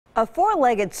A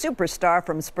four-legged superstar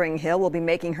from Spring Hill will be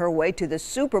making her way to the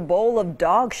Super Bowl of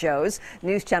dog shows.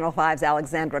 News Channel 5's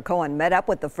Alexandra Cohen met up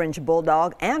with the French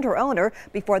Bulldog and her owner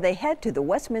before they head to the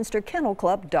Westminster Kennel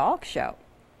Club dog show.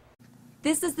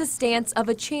 This is the stance of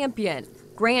a champion.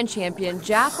 Grand champion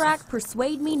Jaffrack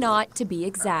Persuade Me Not, to be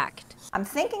exact. I'm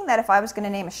thinking that if I was going to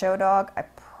name a show dog, I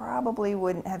probably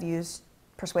wouldn't have used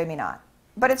Persuade Me Not.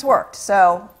 But it's worked,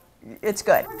 so it's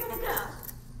good. We're gonna go.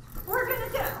 We're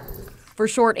gonna go. For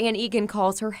short, Ann Egan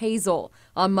calls her Hazel.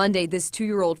 On Monday, this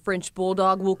 2-year-old French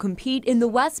Bulldog will compete in the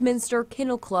Westminster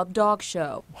Kennel Club dog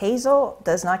show. Hazel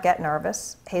does not get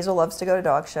nervous. Hazel loves to go to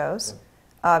dog shows.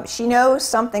 She knows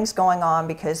something's going on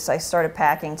because I started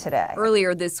packing today.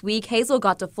 Earlier this week, Hazel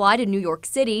got to fly to New York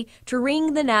City to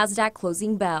ring the NASDAQ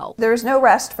closing bell. There's no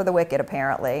rest for the wicked,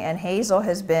 apparently, and Hazel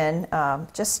has been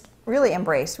just really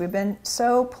embraced. We've been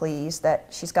so pleased that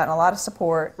she's gotten a lot of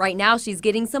support. Right now, she's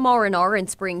getting some R&R in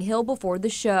Spring Hill before the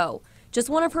show.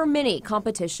 Just one of her many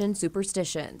competition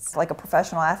superstitions. Like a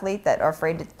professional athlete that are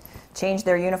afraid to change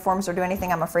their uniforms or do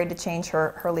anything, I'm afraid to change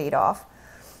her lead off.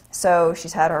 So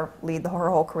she's had her lead her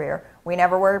whole career. We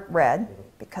never wear red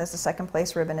because the second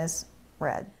place ribbon is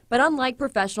red. But unlike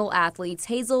professional athletes,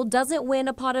 Hazel doesn't win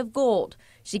a pot of gold.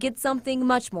 She gets something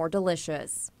much more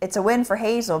delicious. It's a win for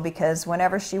Hazel because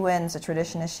whenever she wins, the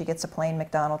tradition is she gets a plain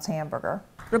McDonald's hamburger.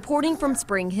 Reporting from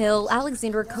Spring Hill,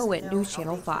 Alexandra Cohen, News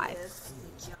Channel 5.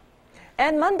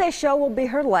 And Monday's show will be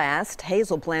her last.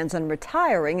 Hazel plans on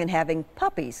retiring and having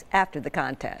puppies after the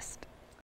contest.